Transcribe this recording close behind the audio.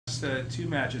last two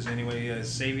matches anyway,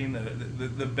 saving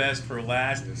the best for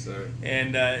last. Yes, sir.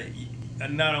 And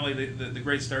not only the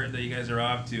great start that you guys are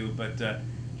off to, but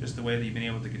just the way that you've been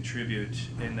able to contribute.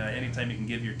 And anytime you can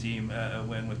give your team a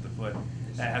win with the foot,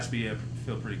 that has to be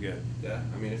feel pretty good. Yeah,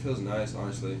 I mean, it feels nice,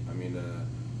 honestly. I mean,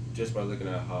 just by looking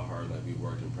at how hard we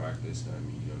worked in practice, I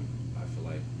mean, I feel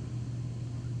like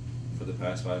for the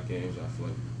past 5 games, I feel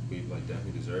like we've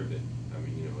definitely deserved it. I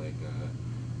mean,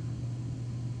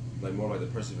 more like the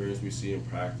perseverance we see in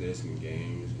practice and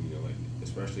games, and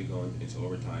especially going into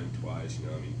overtime twice.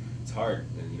 I mean, it's hard,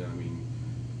 and I mean,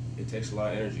 it takes a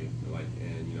lot of energy.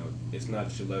 And it's not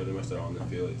just 11 of us that are on the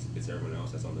field; it's everyone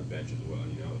else that's on the bench as well.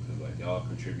 Because they all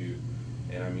contribute,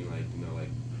 and I mean,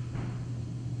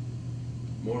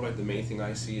 more the main thing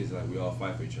I see is we all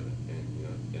fight for each other, and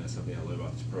that's something I love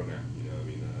about this program. I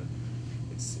mean,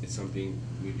 it's something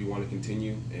we do want to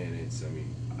continue, and I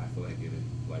mean, I feel like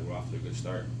we're off to a good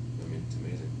start. I mean, it's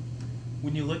amazing.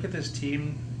 When you look at this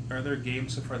team, are there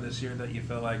games so far this year that you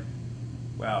feel like,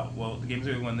 wow, well, the games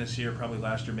that we won this year, probably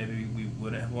last year, maybe we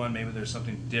wouldn't have won. Maybe there's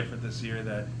something different this year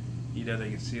that that you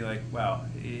can see wow,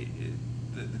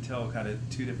 the tell kind of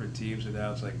two different teams, and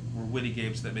now it's we're winning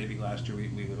games that maybe last year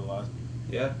we would have lost.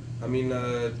 Yeah, I mean,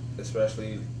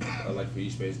 especially for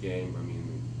East Bay's game, I mean,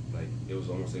 it was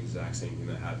almost the exact same thing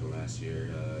that happened last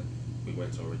year. We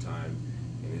went to overtime,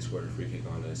 and they scored a free kick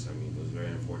on us. I mean, it was very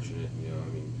unfortunate. I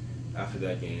mean, after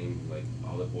that game,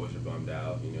 all the boys were bummed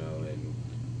out.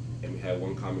 And we had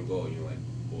one common goal.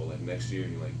 Next year,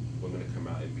 we're gonna come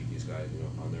out and beat these guys,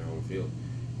 on their home field.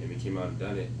 And we came out and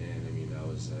done it. And I mean, I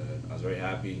was very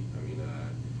happy. I mean,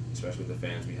 especially with the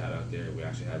fans we had out there. We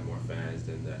actually had more fans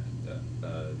than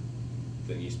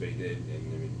East Bay did,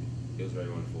 and I mean, it was very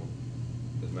wonderful.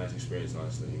 It was a nice experience,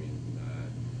 honestly. I mean,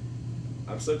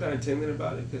 I'm still kind of timid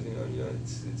about it because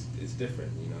it's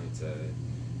different.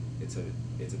 It's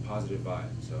a positive vibe.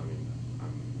 So I mean,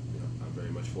 I'm very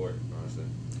much for it, honestly.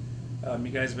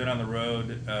 You guys have been on the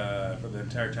road for the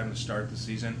entire time to start the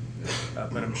season,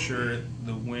 but I'm sure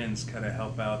the winds kind of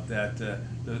help out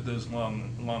those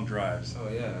long drives. Oh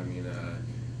yeah,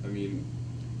 I mean,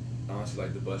 honestly,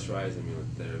 the bus rides, I mean,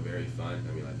 they're very fun.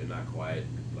 I mean, they're not quite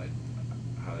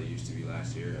how they used to be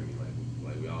last year. I mean,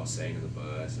 we all sang in the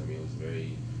bus. I mean, it was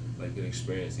very good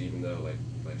experience. Even though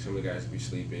some of the guys would be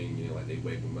sleeping, they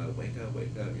wake them up, wake up,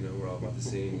 we're all about to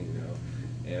sing,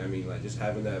 And I mean, just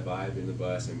having that vibe in the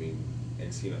bus, I mean,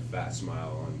 and seeing a fat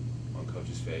smile on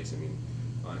Coach's face, I mean,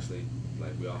 honestly,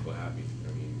 we all feel happy.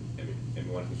 I mean, and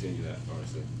we want to continue that,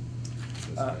 honestly.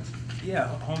 So nice. Yeah,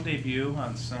 home debut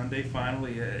on Sunday.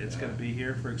 Finally, it's going to be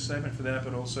here for excitement for that,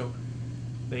 but also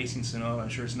facing Sonoma. I'm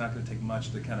sure it's not going to take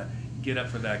much to kind of get up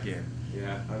for that game.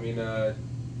 Yeah, I mean, I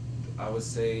would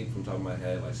say from the top of my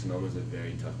head, Sonoma's a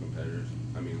very tough competitor.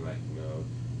 I mean,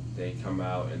 they come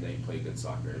out and they play good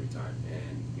soccer every time,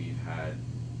 and we've had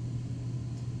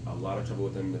a lot of trouble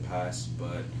with them in the past,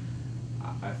 but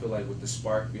I feel with the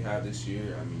spark we have this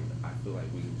year, I mean, I feel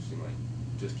we can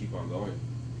just keep on going.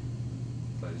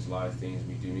 There's a lot of things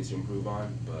we do need to improve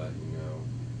on, but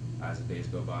as the days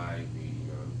go by,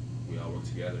 we all work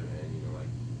together, and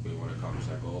we want to accomplish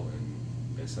that goal,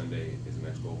 and Sunday is the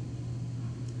next goal.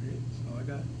 That's all I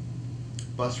got.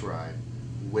 Bus ride.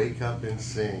 Wake up and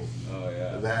sing. Oh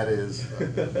yeah. That is.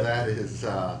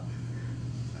 I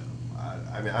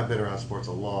mean, I've been around sports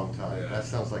a long time. Yeah. That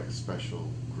sounds like a special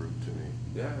group to me.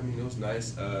 Yeah, I mean, it was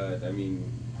nice. I mean,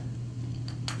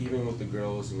 even with the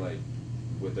girls and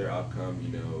with their outcome,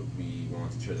 we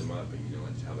wanted to cheer them up and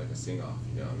just have a sing off.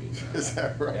 I mean, is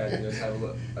that right? Yeah, just have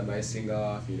a nice sing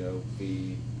off.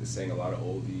 We sang a lot of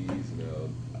oldies.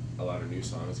 A lot of new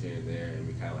songs here and there, and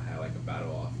we kind of had a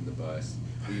battle off in the bus.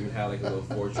 We even had a little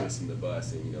fortress in the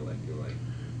bus, and to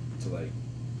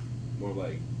more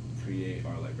create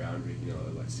our boundary,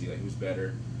 see who's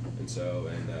better, and so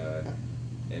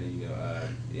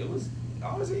it was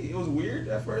honestly it was weird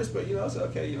at first, but it's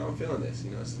okay. I'm feeling this.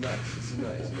 This is nice. This is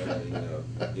nice.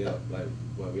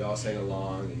 We all sang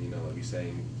along, and we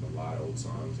sang a lot of old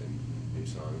songs and new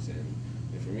songs, and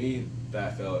for me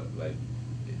that felt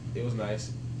it was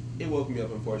nice. It woke me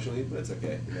up, unfortunately, but it's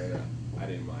okay. I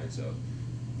didn't mind, so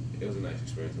it was a nice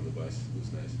experience on the bus. It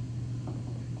was nice.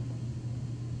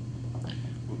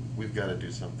 We've got to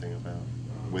do something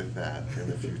with that in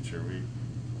the future. We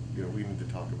need to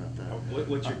talk about that.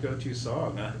 What's your go-to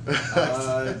song? I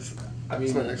mean,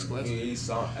 that's my next question. We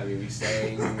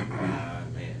sang.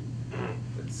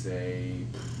 Let's say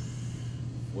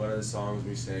one of the songs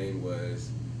we sang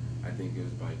was, I think it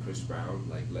was by Chris Brown,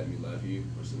 "Let Me Love You,"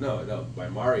 no, by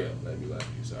Mario, "Let Me Love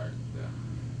You." Sorry, yeah.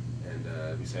 And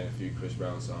we sang a few Chris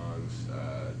Brown songs.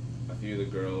 A few of the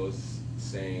girls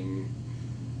sang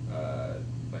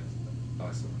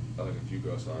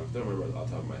girl songs. Don't remember off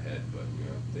the top of my head, but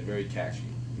they're very catchy.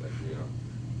 Like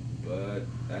but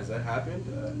as that happened,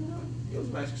 it was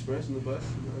a nice experience on the bus.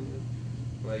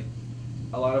 Like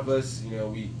a lot of us,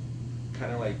 we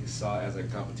kind of like saw it as a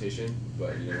competition,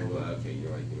 but we're like, okay,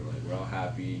 like we're all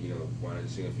happy, wanted to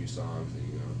sing a few songs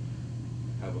and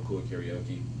have a cool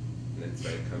karaoke, and then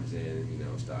Fred comes in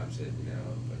and stops it,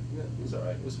 but it was all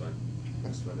right. It was fun. It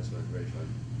was fun. Very fun.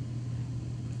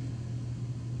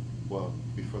 Well,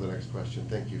 before the next question,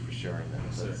 thank you for sharing that.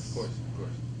 Yes, sir. Of course.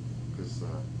 Because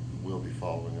we'll be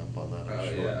following up on that, I'm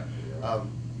sure. Yeah.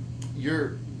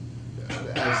 You're,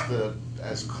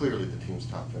 as clearly the team's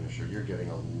top finisher, you're getting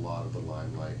a lot of the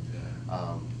limelight.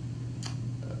 Yeah.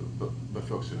 But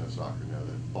folks who know soccer know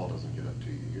that if ball doesn't get up to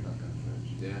you, you're not going to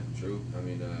finish. Yeah, true. I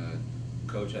mean,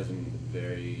 coach hasn't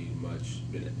very much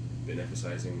been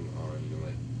emphasizing on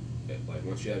like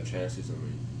once you have chances,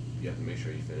 you have to make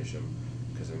sure you finish them,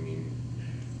 because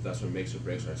that's what makes or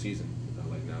breaks our season.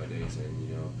 Like nowadays, and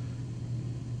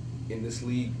in this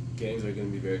league, games are going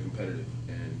to be very competitive,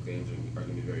 and games are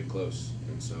going to be very close,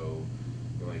 and so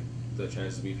like the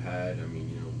chances we've had,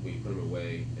 we put them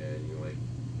away, and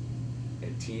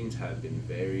and teams have been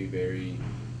very, very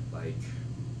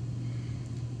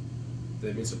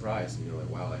they've been surprised,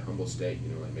 wow, like Humboldt State,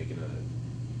 making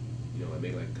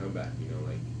making a comeback,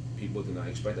 people did not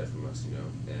expect that from us,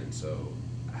 and so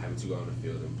having to go on the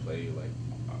field and play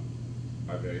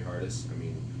our very hardest,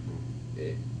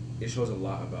 it shows a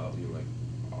lot about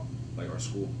our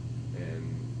school,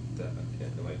 and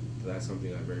that's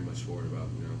something I very much forward about,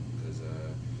 because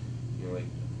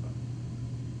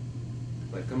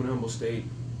coming to Humboldt State,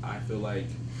 I feel like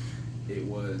it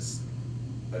was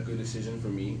a good decision for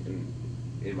me and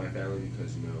in my family,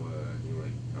 because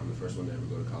I'm the first one to ever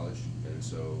go to college, and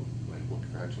so well,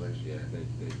 congratulations. Yeah, thank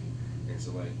you. And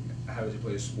so having to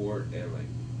play a sport and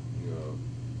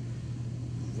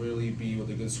really be with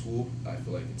a good school, I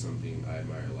feel like it's something I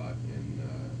admire a lot,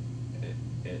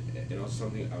 and also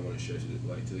something I want to share to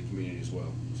the community as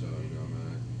well. So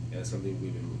and it's something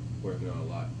we've been working on a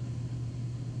lot.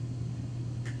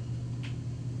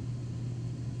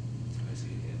 I see.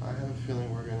 Yeah. I have a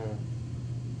feeling we're gonna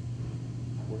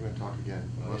talk again.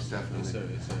 Most definitely. Yes, sir.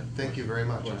 Yes, sir. Thank you very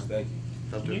much. Of course, thank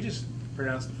you. Can you just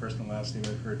pronounce the first and last name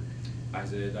I've heard?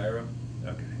 Isaiah Dairo.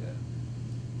 Okay. Yeah.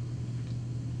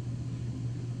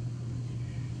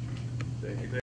 Thank you.